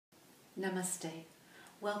Namaste.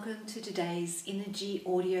 Welcome to today's Innerji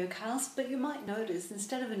audio cast, but you might notice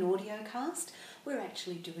instead of an audio cast, we're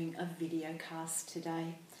actually doing a video cast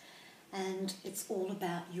today. And it's all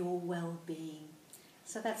about your well-being.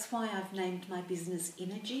 So that's why I've named my business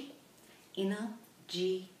Innerji, Inner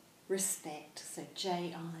G Respect, so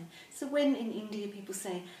J-I. So when in India people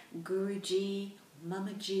say Guruji,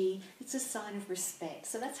 Mamaji, it's a sign of respect.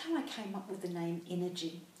 So that's how I came up with the name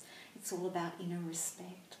Innerji. It's all about inner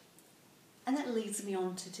respect. And that leads me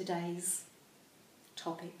on to today's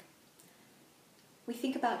topic. We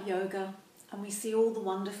think about yoga and we see all the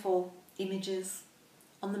wonderful images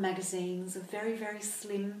on the magazines of very, very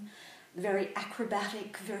slim, very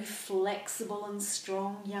acrobatic, very flexible and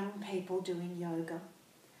strong young people doing yoga.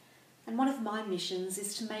 And one of my missions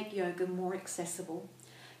is to make yoga more accessible,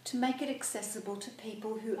 to make it accessible to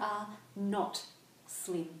people who are not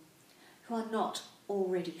slim, who are not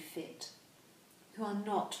already fit, who are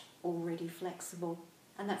not already flexible.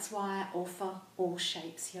 And that's why I offer all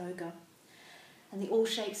shapes yoga. And the all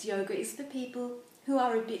shapes yoga is for people who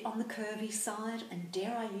are a bit on the curvy side, and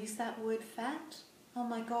dare I use that word, fat? Oh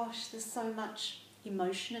my gosh, there's so much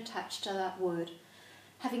emotion attached to that word.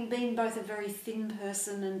 Having been both a very thin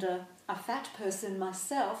person and a fat person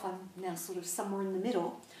myself, I'm now sort of somewhere in the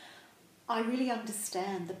middle, I really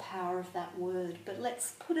understand the power of that word. But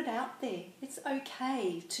let's put it out there. It's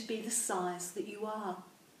okay to be the size that you are.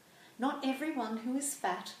 Not everyone who is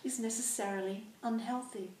fat is necessarily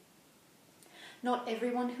unhealthy. Not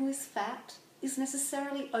everyone who is fat is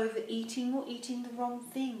necessarily overeating or eating the wrong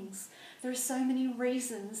things. There are so many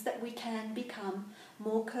reasons that we can become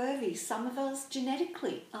more curvy. Some of us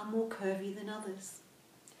genetically are more curvy than others.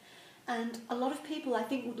 And a lot of people, I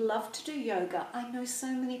think, would love to do yoga. I know so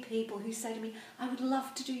many people who say to me, I would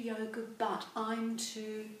love to do yoga, but I'm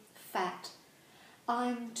too fat.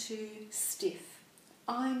 I'm too stiff.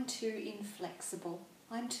 I'm too inflexible.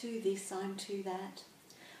 I'm too this, I'm too that.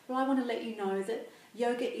 Well, I want to let you know that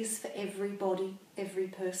yoga is for everybody, every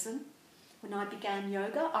person. When I began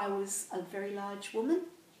yoga, I was a very large woman.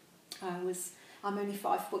 I'm only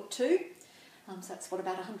 5'2", so that's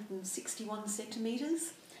about 161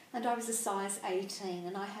 centimetres. And I was a size 18,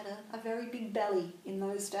 and I had a very big belly in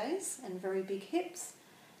those days and very big hips.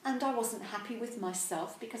 And I wasn't happy with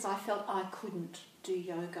myself because I felt I couldn't do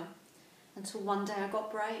yoga. Until one day I got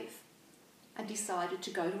brave and decided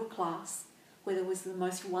to go to a class where there was the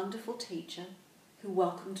most wonderful teacher who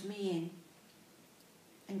welcomed me in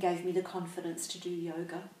and gave me the confidence to do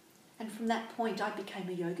yoga. And from that point I became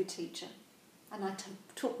a yoga teacher, and I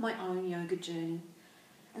took my own yoga journey.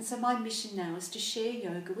 And so my mission now is to share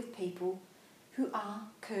yoga with people who are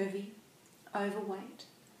curvy, overweight,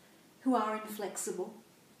 who are inflexible,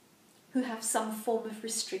 who have some form of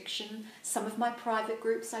restriction. Some of my private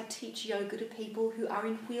groups, I teach yoga to people who are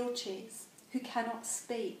in wheelchairs, who cannot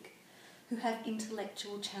speak, who have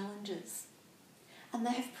intellectual challenges. And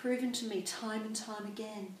they have proven to me time and time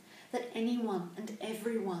again that anyone and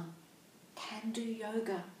everyone can do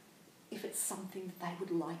yoga if it's something that they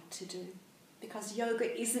would like to do. Because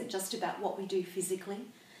yoga isn't just about what we do physically,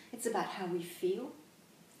 it's about how we feel,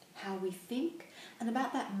 how we think, and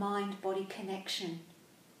about that mind-body connection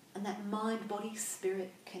and that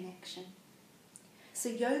mind-body-spirit connection. So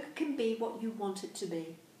yoga can be what you want it to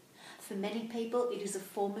be. For many people, it is a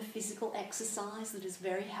form of physical exercise that is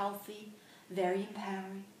very healthy, very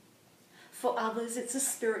empowering. For others, it's a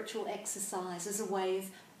spiritual exercise as a way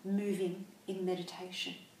of moving in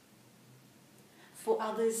meditation. For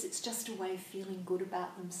others, it's just a way of feeling good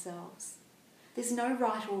about themselves. There's no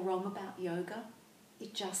right or wrong about yoga.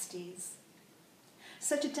 It just is.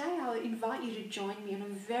 So today I would invite you to join me in a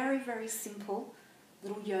very, very simple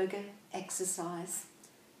little yoga exercise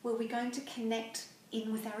where we're going to connect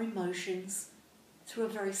in with our emotions through a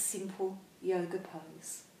very simple yoga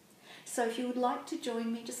pose. So if you would like to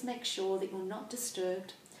join me, just make sure that you're not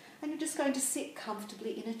disturbed and you're just going to sit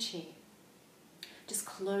comfortably in a chair. Just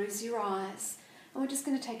close your eyes and we're just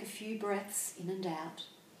going to take a few breaths in and out.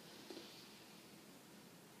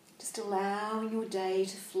 Just allowing your day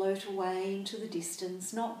to float away into the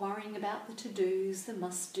distance, not worrying about the to-dos, the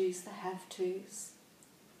must-dos, the have-tos.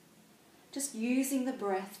 Just using the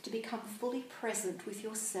breath to become fully present with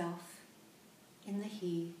yourself in the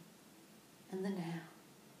here and the now.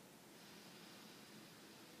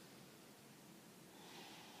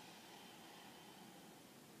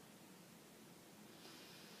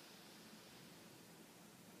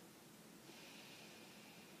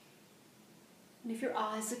 And if your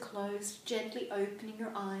eyes are closed, gently opening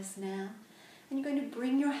your eyes now, and you're going to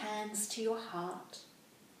bring your hands to your heart.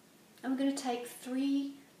 And we're going to take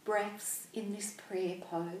 3 breaths in this prayer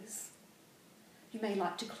pose. You may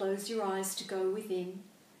like to close your eyes to go within.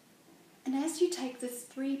 And as you take the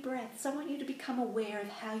 3 breaths, I want you to become aware of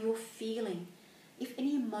how you're feeling, if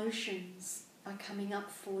any emotions are coming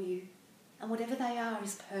up for you. And whatever they are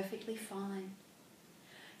is perfectly fine.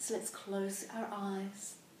 So let's close our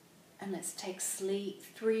eyes and let's take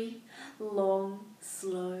 3 long,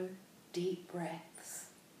 slow, deep breaths.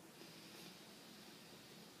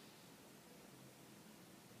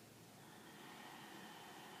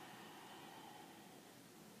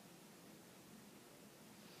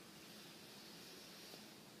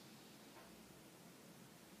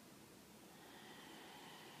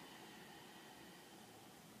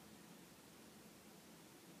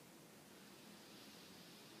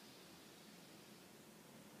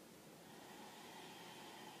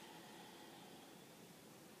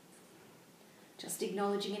 Just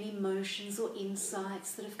acknowledging any emotions or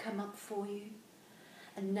insights that have come up for you.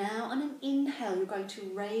 And now on an inhale, you're going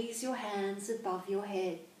to raise your hands above your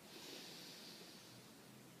head.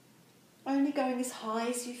 Only going as high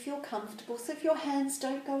as you feel comfortable. So if your hands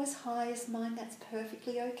don't go as high as mine, that's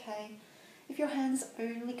perfectly okay. If your hands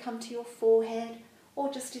only come to your forehead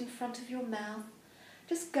or just in front of your mouth,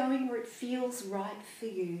 just going where it feels right for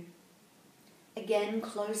you. Again,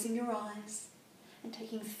 closing your eyes and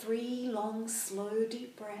taking 3 long, slow,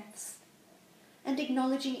 deep breaths and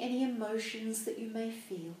acknowledging any emotions that you may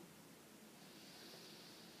feel.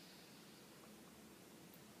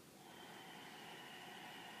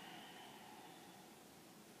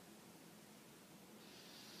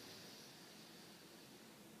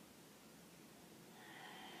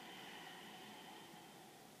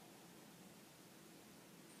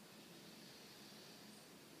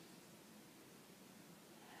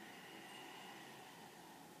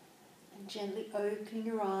 Gently opening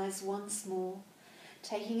your eyes once more,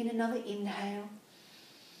 taking in another inhale.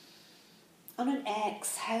 On an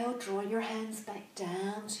exhale, draw your hands back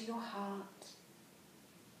down to your heart.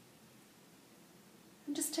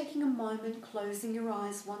 And just taking a moment, closing your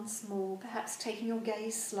eyes once more, perhaps taking your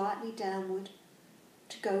gaze slightly downward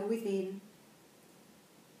to go within,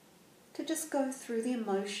 to just go through the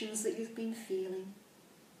emotions that you've been feeling.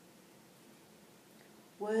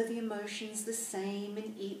 Were the emotions the same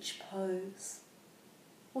in each pose,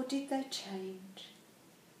 or did they change?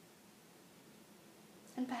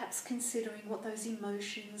 And perhaps considering what those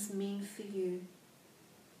emotions mean for you.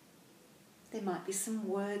 There might be some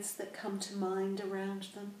words that come to mind around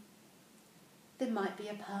them. There might be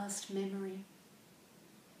a past memory.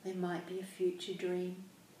 There might be a future dream.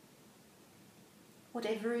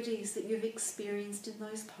 Whatever it is that you've experienced in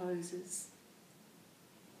those poses,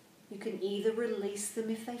 you can either release them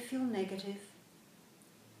if they feel negative,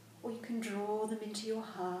 or you can draw them into your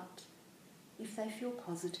heart if they feel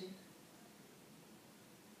positive.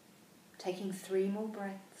 Taking 3 more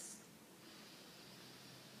breaths.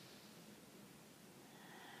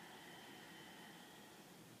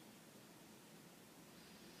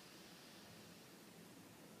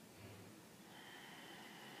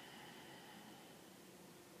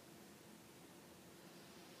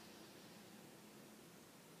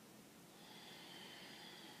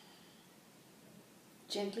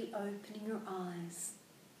 Gently opening your eyes.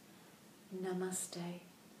 Namaste.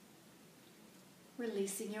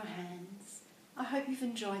 Releasing your hands. I hope you've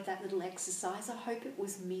enjoyed that little exercise. I hope it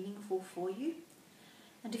was meaningful for you.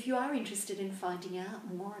 And if you are interested in finding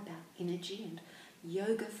out more about energy and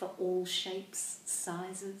yoga for all shapes,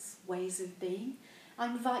 sizes, ways of being, I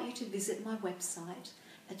invite you to visit my website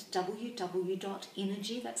at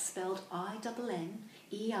www.innerji, that's spelled INNERJI.com.au.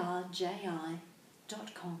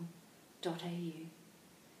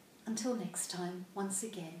 Until next time, once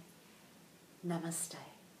again, namaste.